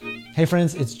Hey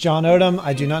friends, it's John Odom.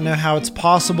 I do not know how it's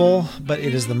possible, but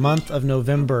it is the month of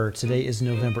November. Today is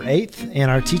November 8th,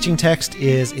 and our teaching text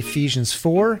is Ephesians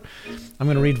 4. I'm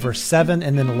going to read verse 7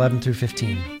 and then 11 through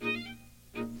 15.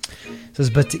 It says,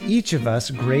 "But to each of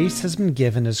us grace has been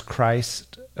given as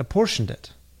Christ apportioned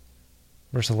it."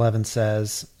 Verse 11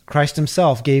 says, "Christ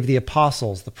himself gave the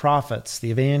apostles, the prophets,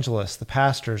 the evangelists, the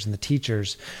pastors, and the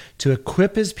teachers to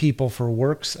equip his people for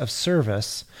works of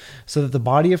service so that the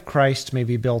body of Christ may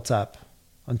be built up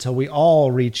until we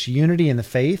all reach unity in the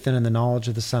faith and in the knowledge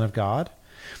of the Son of God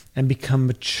and become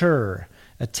mature,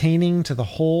 attaining to the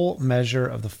whole measure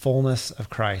of the fullness of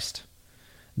Christ.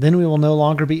 Then we will no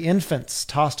longer be infants,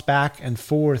 tossed back and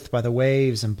forth by the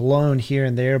waves and blown here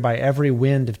and there by every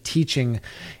wind of teaching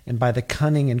and by the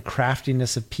cunning and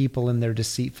craftiness of people in their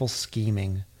deceitful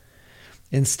scheming.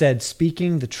 Instead,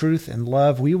 speaking the truth in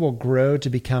love, we will grow to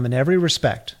become in every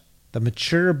respect the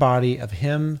mature body of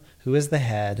him who is the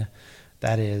head,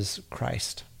 that is,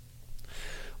 Christ."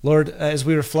 Lord, as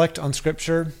we reflect on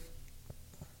Scripture,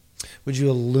 would you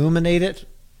illuminate it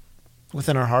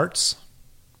within our hearts?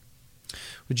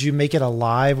 Would you make it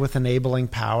alive with enabling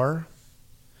power,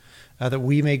 that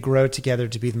we may grow together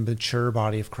to be the mature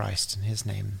body of Christ in his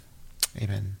name?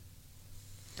 Amen.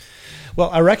 Well,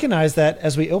 I recognize that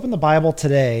as we open the Bible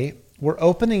today, we're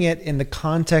opening it in the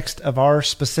context of our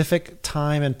specific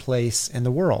time and place in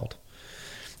the world.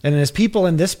 And as people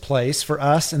in this place, for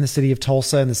us in the city of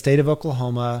Tulsa and the state of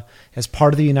Oklahoma, as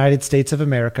part of the United States of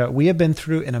America, we have been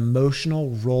through an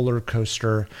emotional roller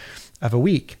coaster of a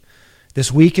week. This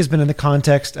week has been in the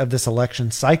context of this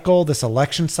election cycle. This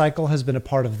election cycle has been a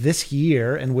part of this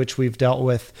year in which we've dealt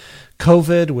with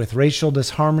COVID, with racial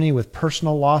disharmony, with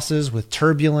personal losses, with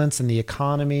turbulence in the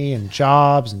economy and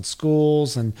jobs and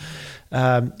schools. And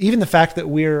even the fact that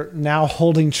we're now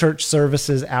holding church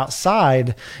services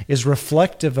outside is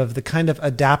reflective of the kind of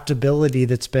adaptability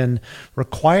that's been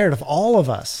required of all of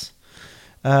us.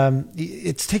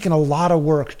 It's taken a lot of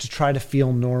work to try to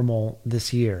feel normal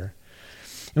this year.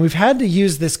 And we've had to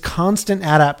use this constant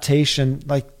adaptation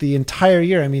like the entire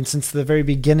year. I mean, since the very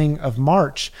beginning of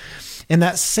March. And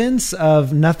that sense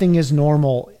of nothing is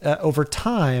normal over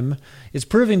time is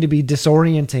proving to be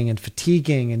disorienting and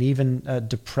fatiguing and even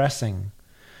depressing.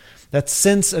 That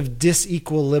sense of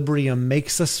disequilibrium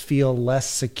makes us feel less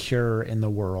secure in the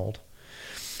world.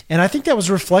 And I think that was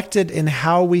reflected in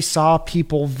how we saw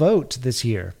people vote this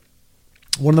year.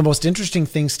 One of the most interesting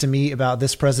things to me about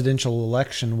this presidential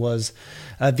election was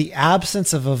the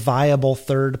absence of a viable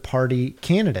third-party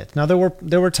candidate. Now, there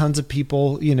were tons of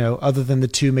people, other than the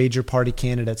two major party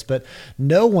candidates, but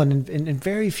no one in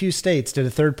very few states did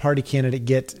a third-party candidate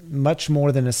get much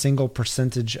more than a single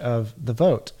percentage of the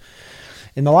vote.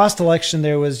 In the last election,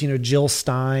 there was, Jill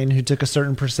Stein, who took a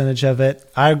certain percentage of it.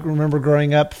 I remember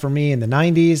growing up, for me, in the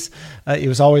 90s, it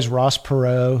was always Ross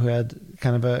Perot, who had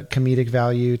kind of a comedic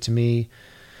value to me.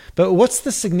 But what's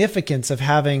the significance of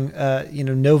having,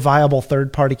 no viable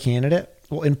third-party candidate?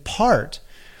 Well, in part,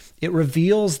 it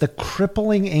reveals the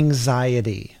crippling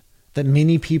anxiety that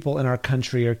many people in our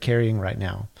country are carrying right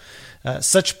now.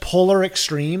 Such polar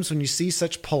extremes, when you see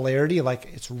such polarity, like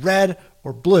it's red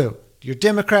or blue, you're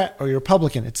Democrat or you're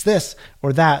Republican, it's this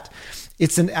or that,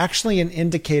 it's actually an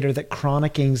indicator that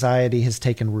chronic anxiety has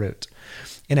taken root.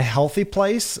 In a healthy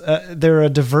place, there are a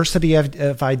diversity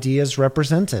of ideas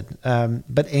represented,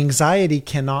 but anxiety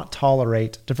cannot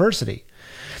tolerate diversity.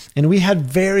 And we had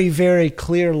very, very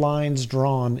clear lines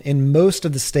drawn in most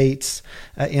of the states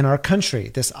in our country.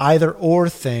 This either or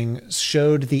thing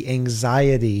showed the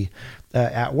anxiety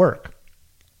at work.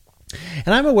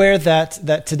 And I'm aware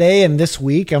that today and this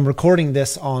week, I'm recording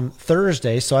this on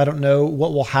Thursday, so I don't know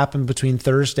what will happen between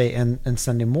Thursday and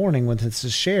Sunday morning when this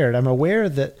is shared. I'm aware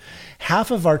that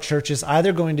half of our church is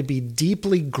either going to be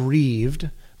deeply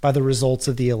grieved by the results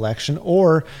of the election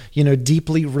or,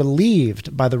 deeply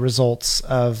relieved by the results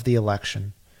of the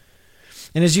election.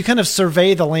 And as you kind of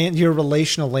survey your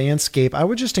relational landscape, I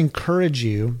would just encourage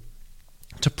you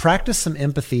to practice some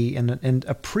empathy and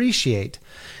appreciate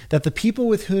that the people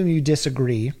with whom you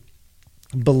disagree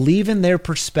believe in their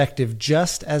perspective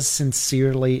just as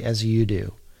sincerely as you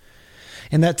do.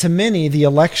 And that to many, the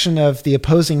election of the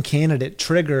opposing candidate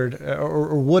triggered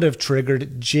or would have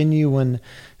triggered genuine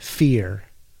fear.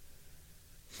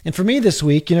 And for me this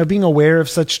week, being aware of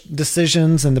such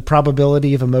decisions and the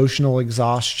probability of emotional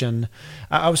exhaustion,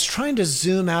 I was trying to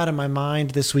zoom out in my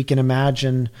mind this week and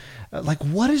imagine,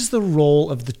 what is the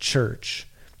role of the church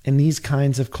in these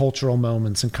kinds of cultural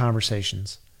moments and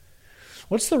conversations?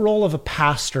 What's the role of a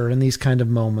pastor in these kind of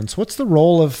moments? What's the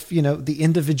role of, the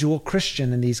individual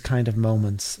Christian in these kind of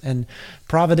moments? And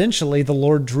providentially, the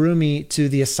Lord drew me to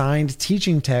the assigned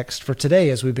teaching text for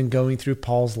today as we've been going through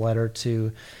Paul's letter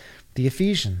to the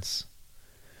Ephesians.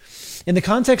 In the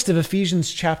context of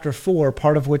Ephesians chapter 4,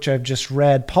 part of which I've just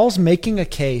read, Paul's making a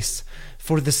case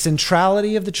for the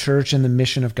centrality of the church and the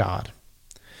mission of God.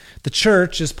 The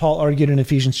church, as Paul argued in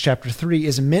Ephesians chapter 3,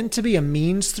 is meant to be a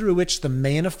means through which the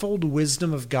manifold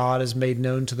wisdom of God is made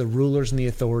known to the rulers and the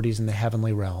authorities in the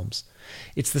heavenly realms.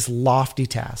 It's this lofty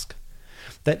task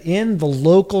that in the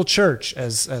local church,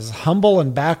 as humble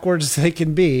and backwards as they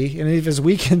can be, and even as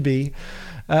we can be,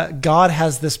 God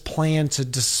has this plan to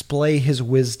display his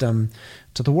wisdom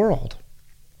to the world.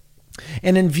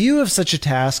 And in view of such a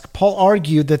task, Paul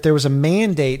argued that there was a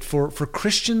mandate for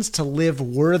Christians to live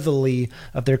worthily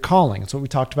of their calling. That's what we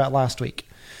talked about last week.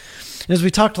 And as we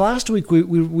talked last week,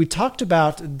 we talked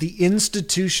about the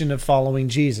institution of following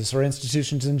Jesus, or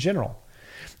institutions in general.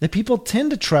 That people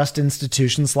tend to trust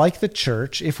institutions like the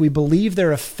church if we believe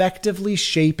they're effectively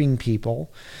shaping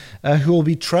people who will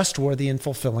be trustworthy in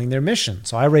fulfilling their mission.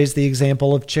 So I raised the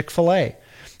example of Chick-fil-A.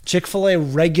 Chick-fil-A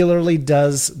regularly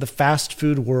does the fast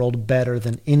food world better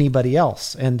than anybody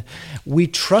else. And we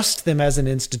trust them as an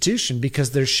institution because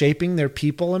they're shaping their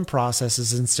people and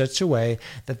processes in such a way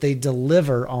that they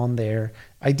deliver on their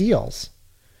ideals.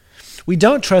 We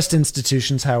don't trust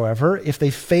institutions, however, if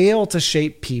they fail to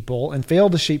shape people and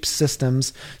fail to shape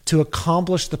systems to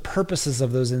accomplish the purposes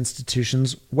of those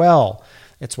institutions well.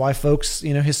 It's why folks,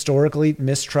 historically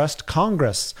mistrust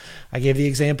Congress. I gave the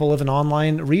example of an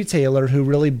online retailer who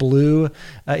really blew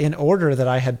an order that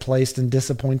I had placed and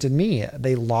disappointed me.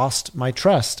 They lost my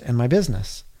trust and my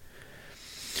business.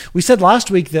 We said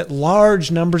last week that large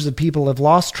numbers of people have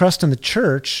lost trust in the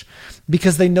church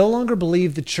because they no longer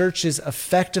believe the church is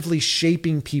effectively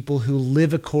shaping people who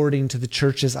live according to the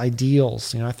church's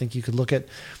ideals. I think you could look at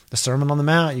the Sermon on the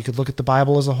Mount. You could look at the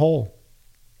Bible as a whole.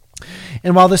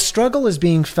 And while this struggle is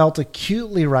being felt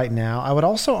acutely right now, I would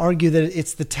also argue that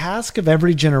it's the task of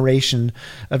every generation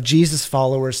of Jesus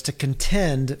followers to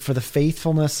contend for the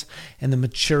faithfulness and the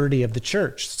maturity of the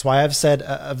church. That's why I've said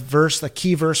a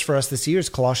key verse for us this year is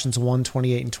Colossians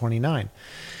 1:28 and 29. It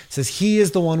says, "He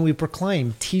is the one we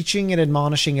proclaim, teaching and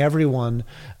admonishing everyone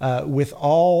with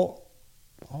all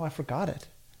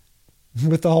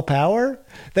power,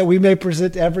 that we may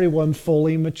present everyone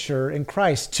fully mature in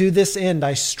Christ. To this end,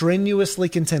 I strenuously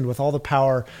contend with all the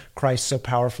power Christ so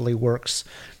powerfully works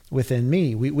within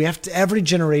me." Every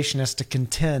generation has to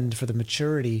contend for the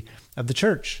maturity of the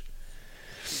church.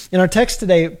 In our text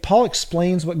today, Paul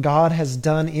explains what God has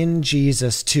done in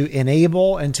Jesus to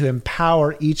enable and to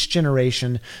empower each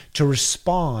generation to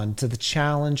respond to the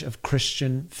challenge of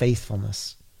Christian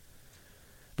faithfulness.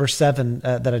 Verse 7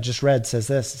 that I just read says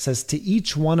this. It says, "To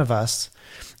each one of us,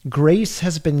 grace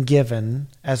has been given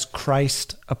as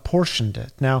Christ apportioned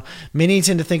it." Now, many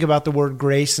tend to think about the word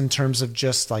grace in terms of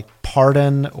just like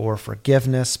pardon or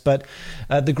forgiveness, but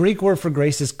the Greek word for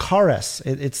grace is charis.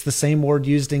 It's the same word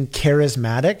used in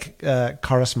charismatic,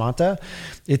 charismata.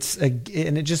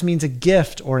 And it just means a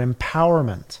gift or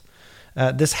empowerment.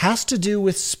 This has to do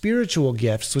with spiritual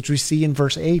gifts, which we see in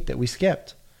verse 8 that we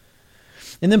skipped.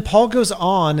 And then Paul goes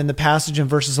on in the passage in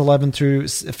verses 11 through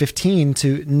 15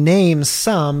 to name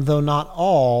some, though not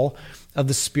all, of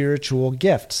the spiritual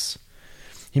gifts.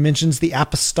 He mentions the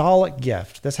apostolic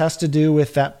gift. This has to do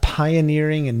with that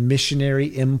pioneering and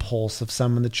missionary impulse of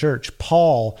some in the church.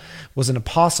 Paul was an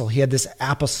apostle. He had this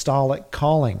apostolic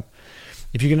calling.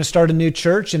 If you're going to start a new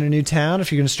church in a new town,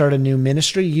 if you're going to start a new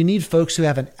ministry, you need folks who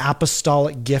have an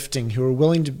apostolic gifting, who are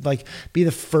willing to be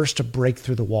the first to break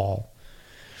through the wall.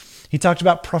 He talked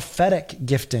about prophetic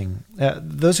gifting.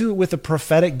 Those who with a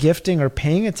prophetic gifting are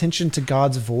paying attention to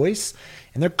God's voice,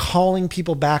 and they're calling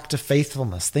people back to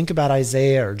faithfulness. Think about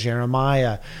Isaiah or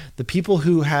Jeremiah, the people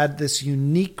who had this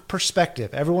unique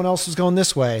perspective. Everyone else was going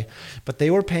this way, but they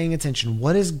were paying attention.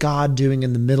 What is God doing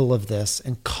in the middle of this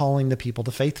and calling the people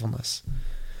to faithfulness?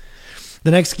 The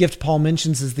next gift Paul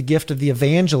mentions is the gift of the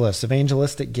evangelist,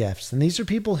 evangelistic gifts. And these are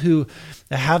people who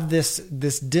have this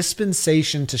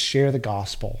dispensation to share the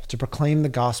gospel, to proclaim the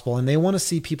gospel, and they want to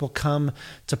see people come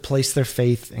to place their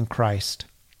faith in Christ.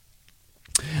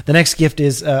 The next gift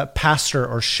is pastor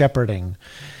or shepherding.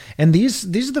 And these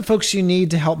are the folks you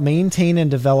need to help maintain and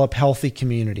develop healthy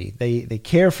community. They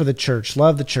care for the church,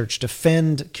 love the church,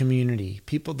 defend community.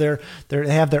 People they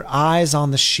have their eyes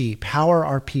on the sheep. How are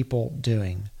our people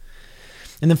doing?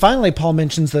 And then finally, Paul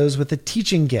mentions those with the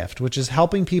teaching gift, which is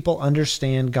helping people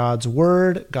understand God's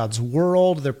word, God's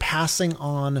world. They're passing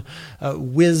on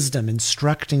wisdom,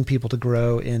 instructing people to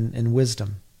grow in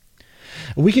wisdom.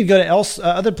 We could go to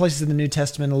other places in the New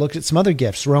Testament and look at some other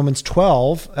gifts. Romans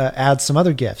 12 adds some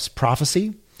other gifts.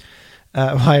 Prophecy.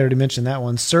 I already mentioned that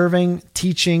one. Serving,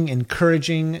 teaching,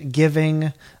 encouraging,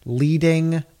 giving,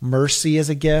 leading, mercy as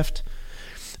a gift.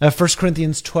 1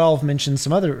 Corinthians 12 mentions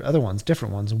some other ones,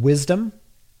 different ones. Wisdom,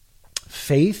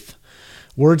 faith,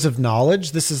 words of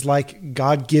knowledge. This is like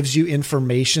God gives you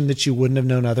information that you wouldn't have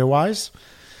known otherwise.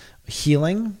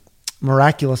 Healing,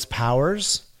 miraculous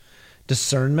powers,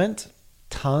 discernment,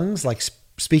 tongues, like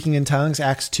speaking in tongues,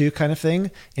 Acts 2 kind of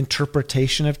thing,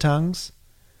 interpretation of tongues.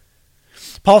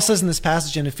 Paul says in this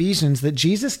passage in Ephesians that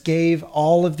Jesus gave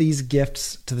all of these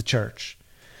gifts to the church.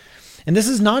 And this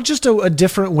is not just a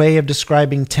different way of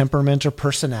describing temperament or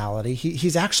personality.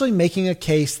 He's actually making a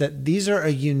case that these are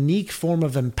a unique form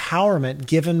of empowerment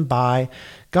given by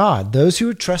God. Those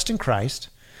who trust in Christ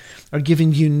are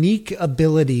given unique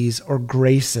abilities or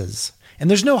graces. And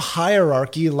there's no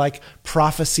hierarchy like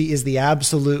prophecy is the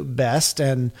absolute best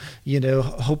and,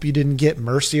 hope you didn't get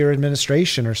mercy or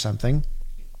administration or something.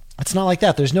 It's not like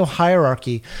that. There's no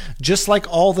hierarchy. Just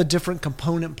like all the different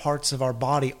component parts of our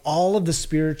body, all of the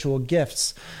spiritual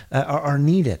gifts are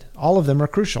needed. All of them are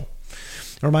crucial.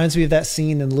 It reminds me of that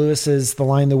scene in Lewis's The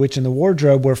Lion, the Witch, and the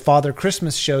Wardrobe where Father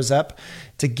Christmas shows up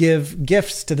to give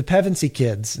gifts to the Pevensey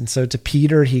kids. And so to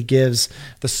Peter, he gives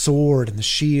the sword and the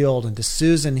shield, and to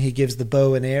Susan, he gives the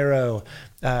bow and arrow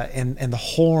and the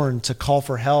horn to call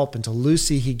for help. And to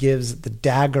Lucy, he gives the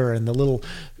dagger and the little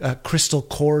crystal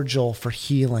cordial for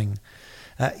healing.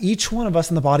 Each one of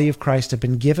us in the body of Christ have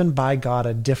been given by God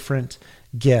a different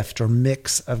gift or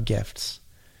mix of gifts.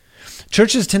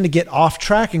 Churches tend to get off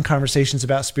track in conversations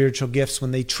about spiritual gifts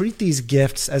when they treat these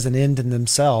gifts as an end in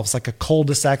themselves, like a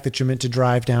cul-de-sac that you're meant to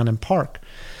drive down and park.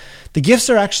 The gifts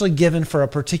are actually given for a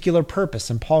particular purpose,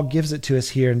 and Paul gives it to us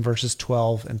here in verses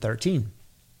 12 and 13.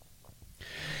 It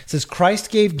says, Christ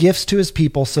gave gifts to his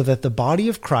people so that the body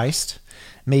of Christ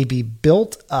may be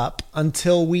built up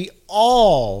until we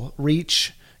all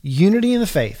reach unity in the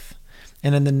faith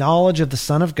and in the knowledge of the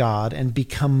Son of God, and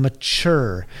become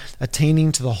mature,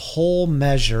 attaining to the whole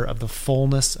measure of the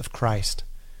fullness of Christ.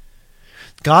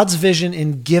 God's vision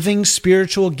in giving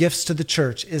spiritual gifts to the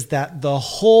church is that the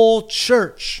whole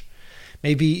church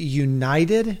may be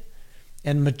united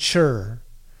and mature.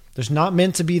 There's not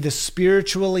meant to be the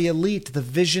spiritually elite. The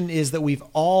vision is that we've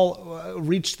all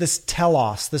reached this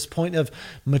telos, this point of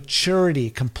maturity,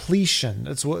 completion.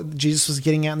 That's what Jesus was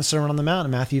getting at in the Sermon on the Mount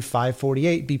in Matthew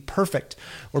 5:48. Be perfect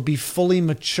or be fully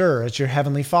mature as your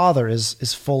heavenly Father is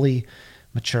fully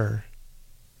mature.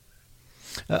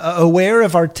 Aware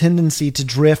of our tendency to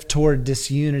drift toward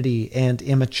disunity and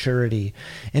immaturity,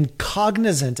 and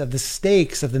cognizant of the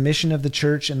stakes of the mission of the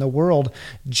church and the world,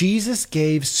 Jesus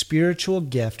gave spiritual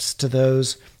gifts to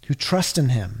those who trust in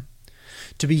him,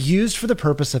 to be used for the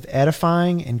purpose of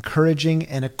edifying, encouraging,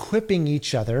 and equipping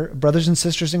each other, brothers and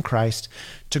sisters in Christ,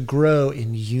 to grow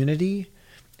in unity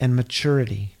and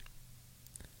maturity.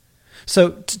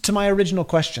 So, to my original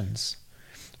questions,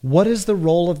 what is the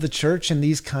role of the church in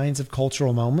these kinds of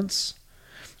cultural moments?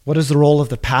 What is the role of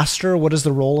the pastor? What is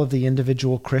the role of the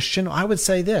individual Christian? I would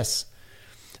say this.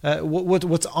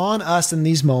 What's on us in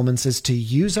these moments is to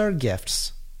use our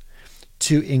gifts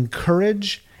to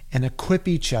encourage and equip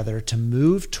each other to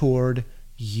move toward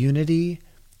unity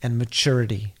and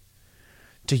maturity.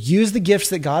 To use the gifts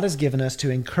that God has given us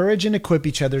to encourage and equip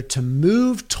each other to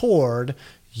move toward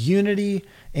unity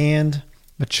and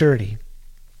maturity.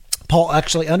 Paul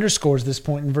actually underscores this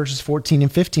point in verses 14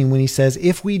 and 15 when he says,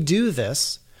 if we do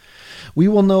this, we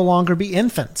will no longer be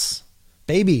infants,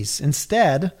 babies.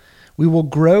 Instead, we will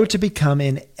grow to become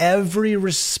in every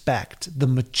respect the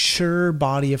mature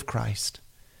body of Christ.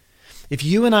 If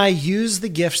you and I use the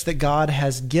gifts that God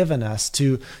has given us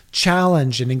to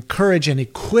challenge and encourage and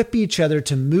equip each other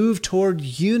to move toward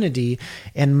unity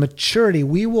and maturity,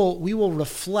 we will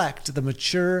reflect the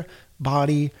mature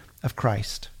body of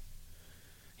Christ.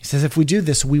 He says, if we do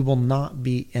this, we will not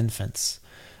be infants.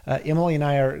 Emily and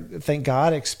I are, thank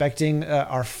God, expecting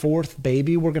our fourth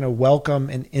baby. We're going to welcome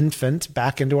an infant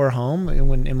back into our home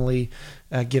when Emily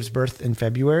gives birth in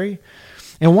February.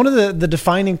 And one of the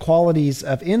defining qualities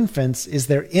of infants is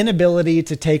their inability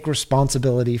to take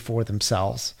responsibility for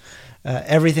themselves.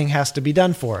 Everything has to be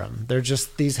done for them. They're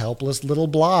just these helpless little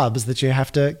blobs that you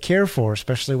have to care for,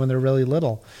 especially when they're really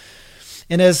little.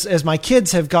 And as my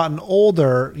kids have gotten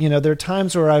older, there are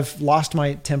times where I've lost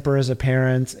my temper as a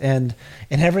parent, and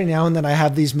every now and then I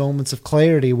have these moments of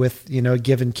clarity with, a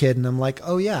given kid, and I'm like,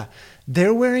 oh yeah,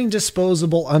 they're wearing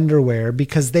disposable underwear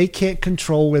because they can't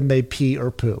control when they pee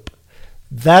or poop.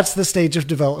 That's the stage of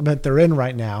development they're in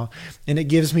right now. And it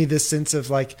gives me this sense of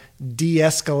like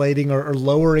de-escalating or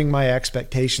lowering my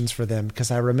expectations for them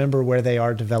because I remember where they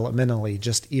are developmentally,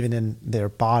 just even in their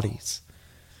bodies.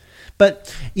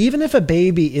 But even if a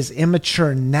baby is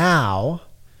immature now,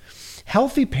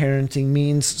 healthy parenting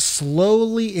means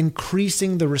slowly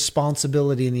increasing the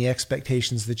responsibility and the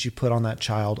expectations that you put on that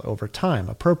child over time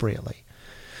appropriately.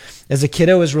 As a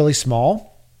kiddo is really small,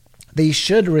 they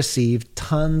should receive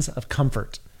tons of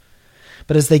comfort.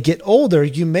 But as they get older,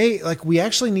 we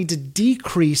actually need to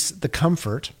decrease the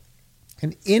comfort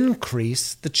and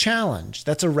increase the challenge.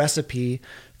 That's a recipe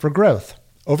for growth.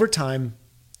 Over time,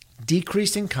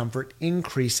 decreasing comfort,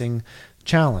 increasing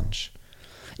challenge.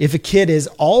 If a kid is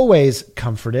always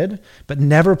comforted, but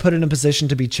never put in a position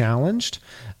to be challenged,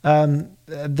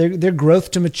 their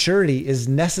growth to maturity is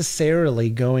necessarily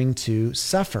going to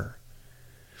suffer.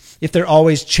 If they're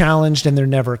always challenged and they're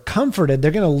never comforted, they're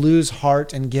going to lose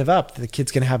heart and give up. The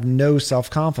kid's going to have no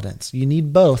self-confidence. You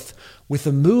need both with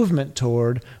a movement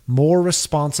toward more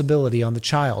responsibility on the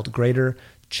child, greater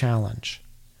challenge.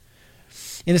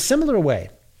 In a similar way,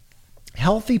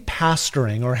 healthy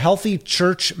pastoring or healthy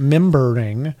church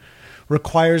membering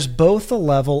requires both a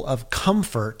level of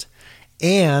comfort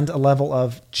and a level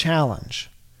of challenge.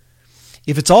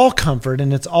 If it's all comfort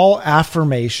and it's all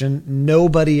affirmation,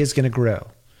 nobody is going to grow.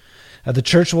 The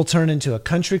church will turn into a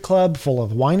country club full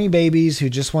of whiny babies who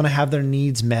just want to have their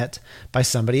needs met by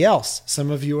somebody else.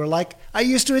 Some of you are like, I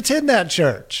used to attend that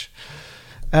church.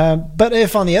 But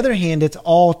if, on the other hand, it's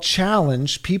all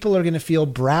challenge, people are going to feel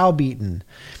browbeaten.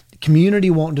 Community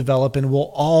won't develop and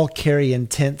we'll all carry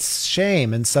intense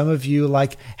shame. And some of you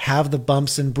have the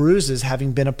bumps and bruises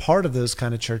having been a part of those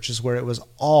kind of churches where it was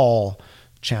all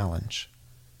challenge.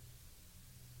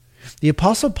 The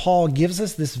Apostle Paul gives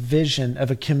us this vision of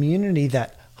a community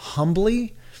that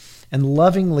humbly and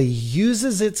lovingly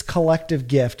uses its collective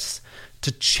gifts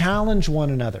to challenge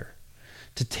one another,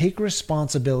 to take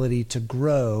responsibility to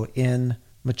grow in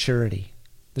maturity.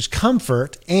 There's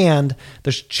comfort and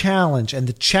there's challenge, and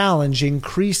the challenge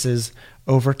increases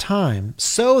over time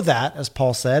so that, as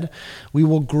Paul said, we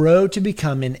will grow to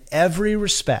become in every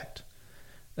respect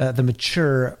the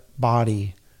mature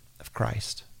body of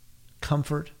Christ.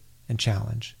 Comfort and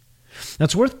challenge. Now,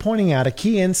 it's worth pointing out a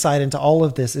key insight into all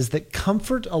of this is that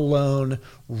comfort alone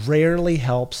rarely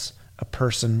helps a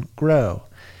person grow.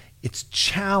 It's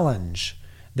challenge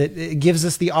that it gives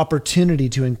us the opportunity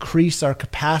to increase our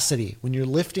capacity. When you're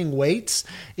lifting weights,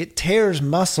 it tears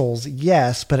muscles,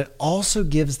 yes, but it also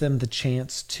gives them the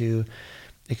chance to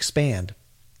expand.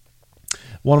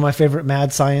 One of my favorite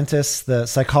mad scientists, the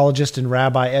psychologist and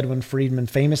rabbi Edwin Friedman,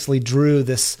 famously drew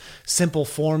this simple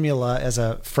formula as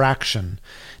a fraction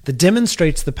that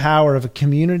demonstrates the power of a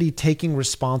community taking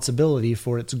responsibility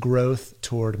for its growth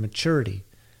toward maturity.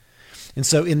 And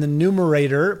so in the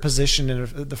numerator position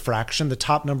in the fraction, the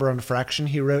top number on the fraction,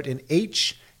 he wrote an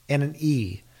H and an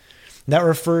E. That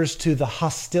refers to the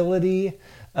hostility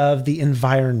of the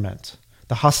environment.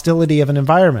 The hostility of an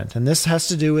environment. And this has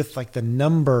to do with the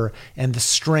number and the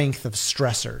strength of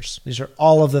stressors. These are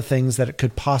all of the things that it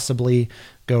could possibly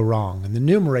go wrong. In the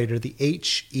numerator, the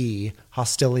HE,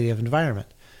 hostility of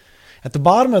environment. At the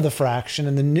bottom of the fraction,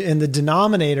 in the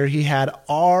denominator, he had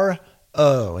RO,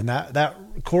 and that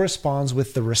corresponds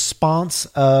with the response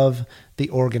of the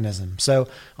organism. So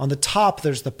on the top,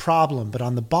 there's the problem, but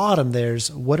on the bottom, there's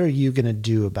what are you going to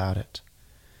do about it?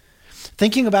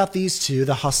 Thinking about these two,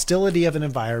 the hostility of an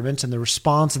environment and the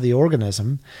response of the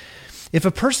organism, if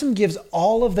a person gives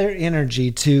all of their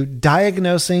energy to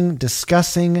diagnosing,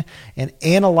 discussing, and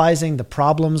analyzing the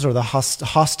problems or the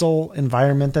hostile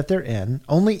environment that they're in,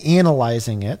 only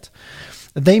analyzing it,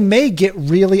 they may get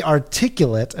really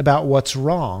articulate about what's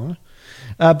wrong,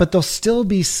 but they'll still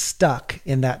be stuck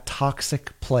in that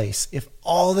toxic place if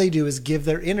all they do is give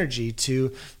their energy to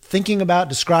thinking about,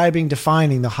 describing,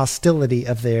 defining the hostility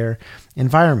of their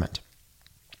environment.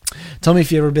 Tell me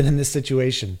if you've ever been in this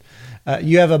situation.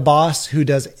 You have a boss who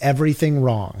does everything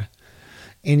wrong.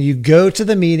 And you go to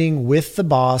the meeting with the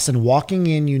boss, and walking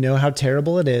in, you know how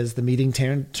terrible it is. The meeting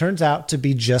turns out to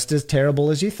be just as terrible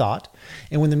as you thought.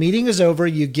 And when the meeting is over,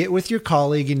 you get with your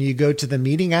colleague and you go to the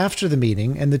meeting after the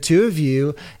meeting, and the two of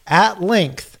you at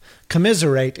length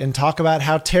commiserate and talk about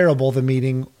how terrible the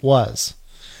meeting was.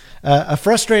 A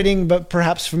frustrating but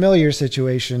perhaps familiar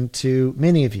situation to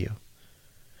many of you.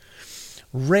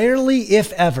 Rarely,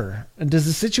 if ever, does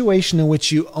a situation in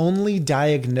which you only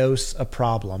diagnose a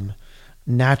problem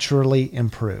naturally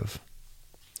improve.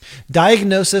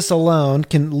 Diagnosis alone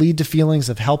can lead to feelings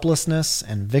of helplessness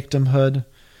and victimhood.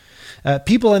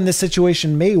 People in this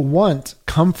situation may want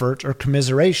comfort or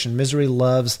commiseration. Misery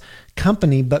loves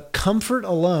company, but comfort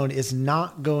alone is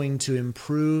not going to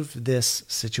improve this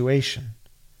situation.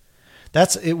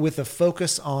 That's it, with a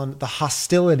focus on the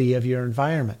hostility of your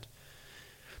environment.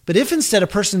 But if instead a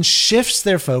person shifts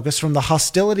their focus from the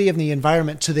hostility of the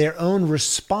environment to their own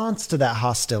response to that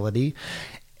hostility,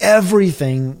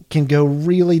 everything can go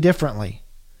really differently.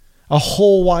 A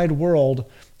whole wide world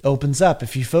opens up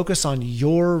if you focus on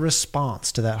your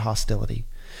response to that hostility.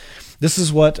 This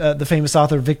is what the famous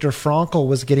author Viktor Frankl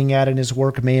was getting at in his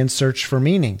work, Man's Search for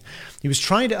Meaning. He was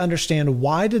trying to understand,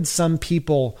 why did some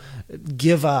people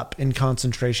give up in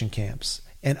concentration camps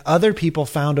and other people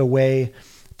found a way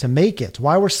to make it?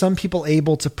 Why were some people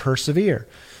able to persevere?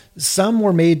 Some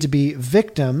were made to be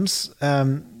victims.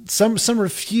 Some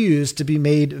refused to be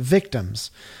made victims.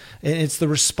 And it's the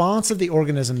response of the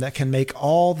organism that can make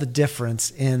all the difference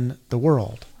in the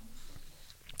world.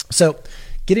 So,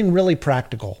 getting really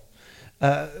practical,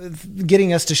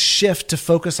 getting us to shift to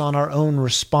focus on our own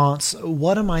response.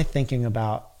 What am I thinking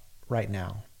about right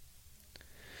now?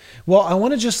 Well, I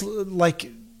want to just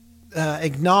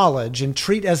acknowledge and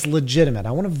treat as legitimate.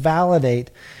 I want to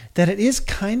validate that it is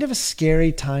kind of a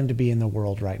scary time to be in the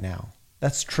world right now.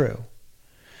 That's true.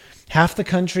 Half the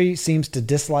country seems to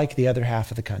dislike the other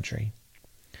half of the country.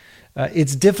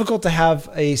 It's difficult to have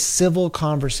a civil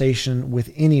conversation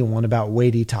with anyone about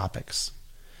weighty topics.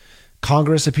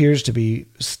 Congress appears to be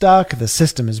stuck. The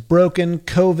system is broken.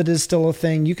 COVID is still a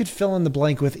thing. You could fill in the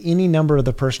blank with any number of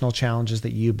the personal challenges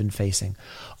that you've been facing.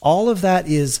 All of that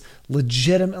is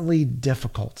legitimately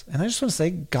difficult. And I just want to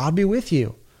say, God be with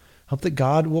you. Hope that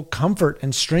God will comfort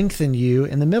and strengthen you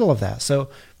in the middle of that. So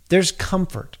there's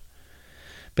comfort.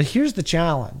 But here's the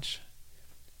challenge.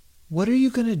 What are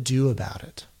you going to do about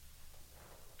it?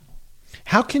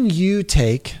 How can you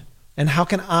take, and how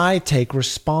can I take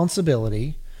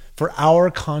responsibility for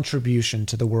our contribution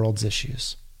to the world's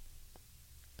issues?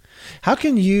 How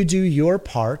can you do your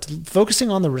part,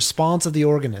 focusing on the response of the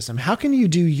organism? How can you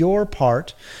do your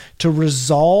part to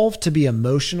resolve to be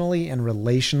emotionally and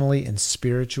relationally and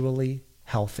spiritually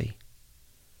healthy?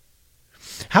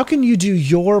 How can you do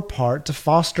your part to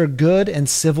foster good and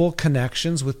civil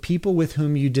connections with people with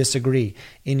whom you disagree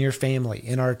in your family,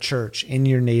 in our church, in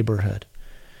your neighborhood?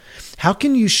 How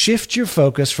can you shift your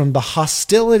focus from the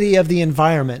hostility of the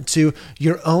environment to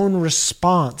your own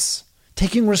response,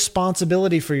 taking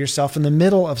responsibility for yourself in the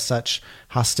middle of such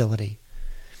hostility?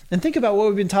 And think about what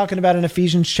we've been talking about in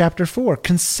Ephesians chapter 4.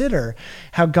 Consider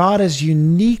how God has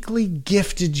uniquely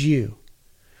gifted you.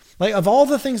 Like, of all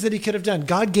the things that he could have done,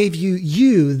 God gave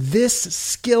you this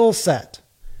skill set,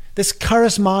 this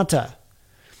charismata.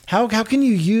 How can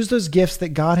you use those gifts that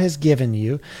God has given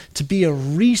you to be a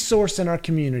resource in our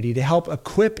community to help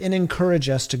equip and encourage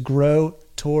us to grow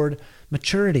toward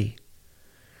maturity?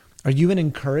 Are you an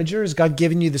encourager? Has God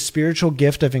given you the spiritual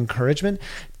gift of encouragement?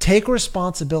 Take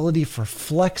responsibility for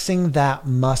flexing that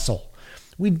muscle.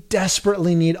 We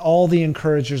desperately need all the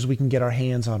encouragers we can get our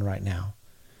hands on right now.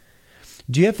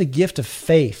 Do you have the gift of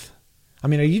faith? I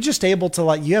mean, are you just able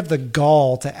to, you have the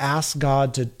gall to ask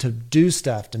God to do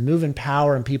stuff, to move in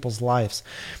power in people's lives?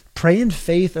 Pray in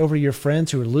faith over your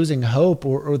friends who are losing hope,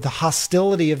 or the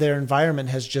hostility of their environment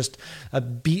has just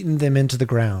beaten them into the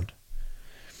ground.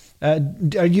 Are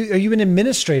you an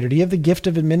administrator? Do you have the gift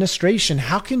of administration?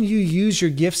 How can you use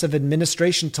your gifts of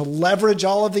administration to leverage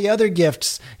all of the other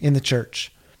gifts in the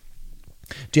church?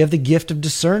 Do you have the gift of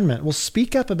discernment? Well,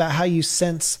 speak up about how you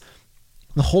sense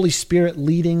the Holy Spirit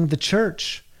leading the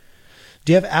church.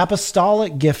 Do you have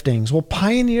apostolic giftings? Well,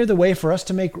 pioneer the way for us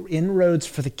to make inroads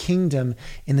for the kingdom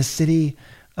in the city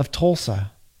of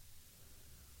Tulsa.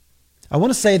 I want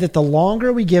to say that the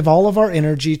longer we give all of our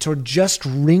energy toward just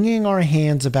wringing our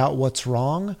hands about what's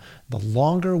wrong, the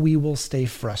longer we will stay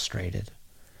frustrated.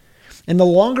 And the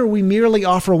longer we merely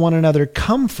offer one another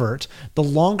comfort, the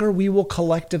longer we will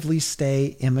collectively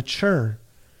stay immature.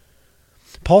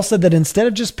 Paul said that instead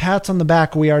of just pats on the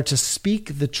back, we are to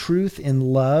speak the truth in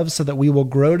love so that we will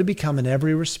grow to become in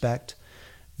every respect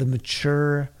the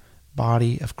mature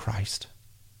body of Christ.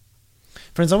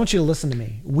 Friends, I want you to listen to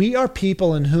me. We are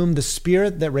people in whom the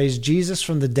Spirit that raised Jesus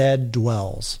from the dead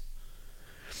dwells.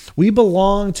 We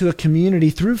belong to a community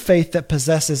through faith that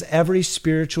possesses every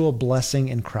spiritual blessing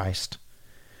in Christ.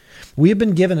 We have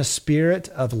been given a spirit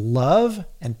of love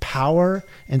and power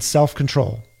and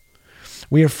self-control.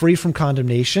 We are free from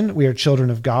condemnation. We are children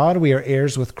of God. We are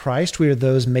heirs with Christ. We are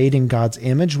those made in God's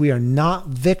image. We are not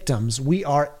victims. We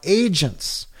are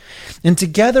agents. And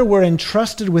together we're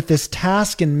entrusted with this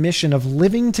task and mission of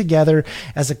living together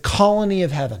as a colony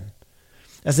of heaven,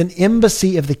 as an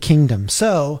embassy of the kingdom.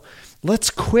 So let's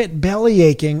quit belly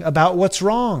aching about what's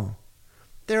wrong.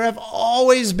 There have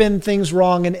always been things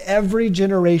wrong in every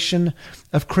generation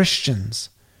of Christians.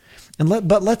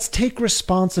 But let's take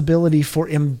responsibility for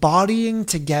embodying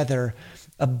together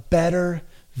a better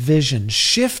vision,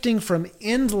 shifting from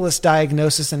endless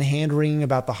diagnosis and hand-wringing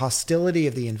about the hostility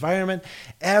of the environment,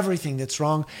 everything that's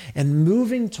wrong, and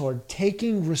moving toward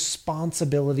taking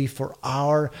responsibility for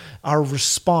our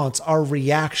response, our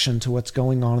reaction to what's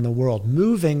going on in the world,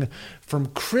 moving from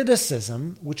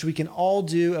criticism, which we can all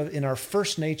do in our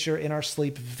first nature, in our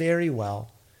sleep very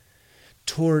well,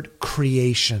 toward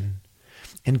creation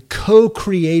and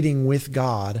co-creating with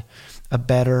God a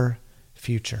better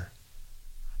future.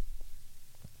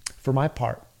 For my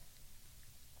part,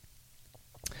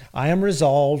 I am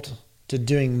resolved to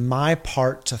doing my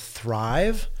part to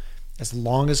thrive as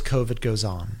long as COVID goes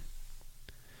on.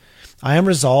 I am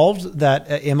resolved that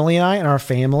Emily and I and our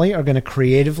family are going to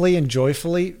creatively and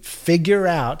joyfully figure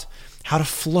out how to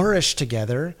flourish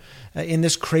together in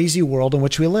this crazy world in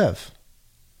which we live.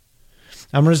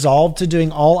 I'm resolved to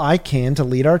doing all I can to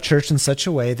lead our church in such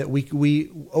a way that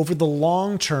we over the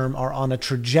long term are on a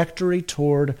trajectory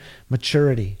toward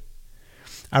maturity.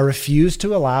 I refuse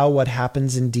to allow what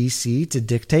happens in DC to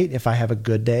dictate if I have a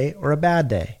good day or a bad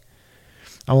day.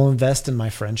 I will invest in my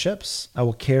friendships. I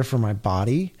will care for my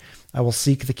body. I will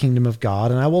seek the kingdom of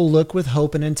God, and I will look with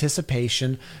hope and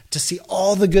anticipation to see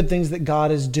all the good things that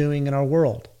God is doing in our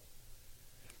world.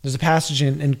 There's a passage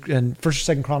in 1st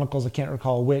or 2nd Chronicles, I can't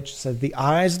recall which, says, "The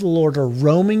eyes of the Lord are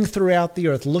roaming throughout the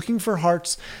earth, looking for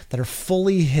hearts that are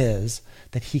fully His,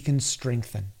 that He can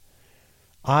strengthen."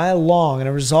 I long and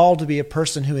I resolve to be a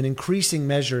person who in increasing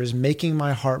measure is making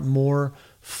my heart more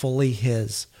fully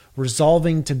His,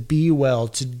 resolving to be well,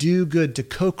 to do good, to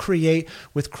co-create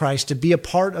with Christ, to be a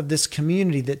part of this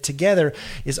community that together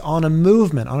is on a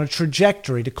movement, on a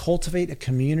trajectory to cultivate a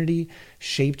community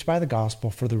shaped by the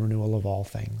gospel for the renewal of all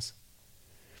things.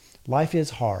 Life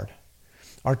is hard.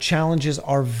 Our challenges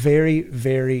are very,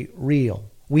 very real.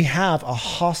 We have a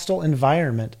hostile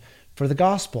environment for the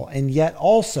gospel, and yet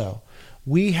also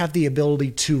we have the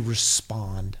ability to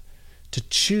respond, to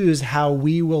choose how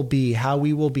we will be, how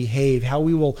we will behave, how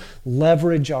we will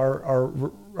leverage our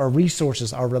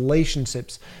resources, our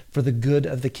relationships for the good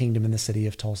of the kingdom in the city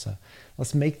of Tulsa.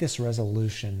 Let's make this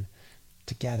resolution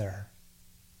together.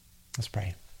 Let's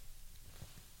pray.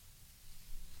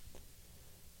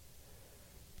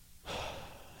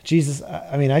 Jesus,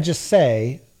 I just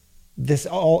say this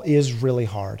all is really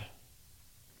hard.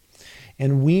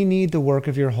 And we need the work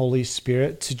of your Holy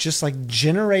Spirit to just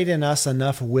generate in us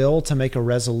enough will to make a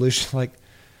resolution. Like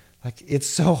it's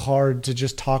so hard to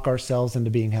just talk ourselves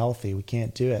into being healthy. We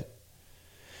can't do it.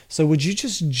 So would you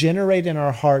just generate in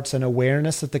our hearts an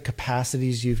awareness of the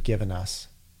capacities you've given us?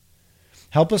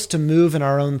 Help us to move in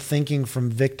our own thinking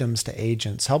from victims to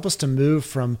agents. Help us to move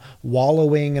from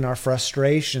wallowing in our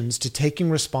frustrations to taking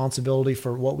responsibility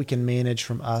for what we can manage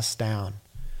from us down.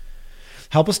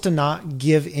 Help us to not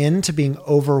give in to being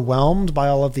overwhelmed by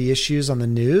all of the issues on the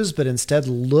news, but instead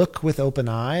look with open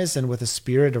eyes and with a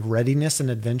spirit of readiness and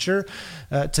adventure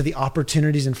to the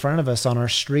opportunities in front of us on our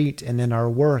street and in our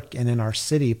work and in our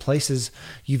city, places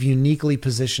you've uniquely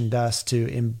positioned us to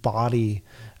embody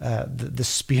the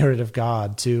Spirit of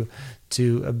God, to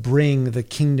bring the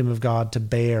kingdom of God to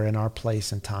bear in our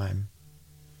place and time.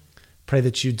 Pray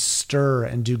that you'd stir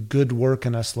and do good work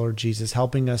in us, Lord Jesus,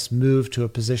 helping us move to a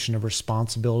position of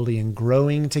responsibility and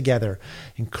growing together,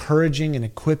 encouraging and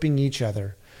equipping each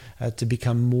other to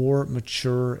become more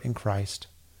mature in Christ.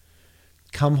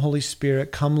 Come, Holy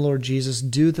Spirit, come, Lord Jesus,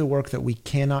 do the work that we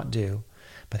cannot do,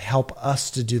 but help us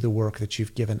to do the work that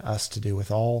you've given us to do with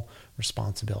all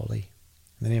responsibility.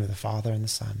 In the name of the Father, and the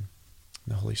Son,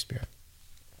 and the Holy Spirit.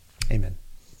 Amen.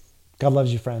 God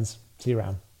loves you, friends. See you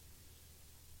around.